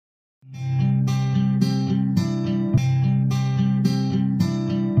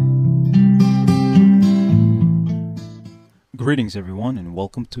Greetings everyone and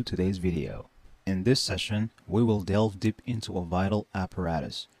welcome to today's video. In this session, we will delve deep into a vital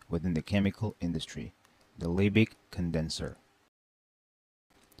apparatus within the chemical industry, the Liebig condenser.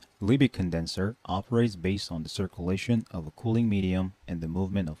 Liebig condenser operates based on the circulation of a cooling medium and the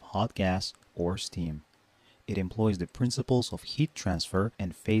movement of hot gas or steam. It employs the principles of heat transfer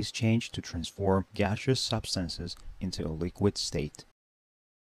and phase change to transform gaseous substances into a liquid state.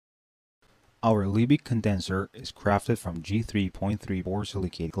 Our Liebig condenser is crafted from G3.3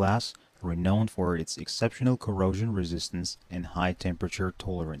 borosilicate glass, renowned for its exceptional corrosion resistance and high temperature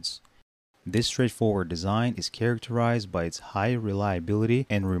tolerance. This straightforward design is characterized by its high reliability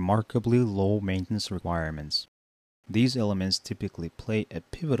and remarkably low maintenance requirements. These elements typically play a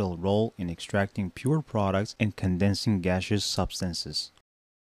pivotal role in extracting pure products and condensing gaseous substances.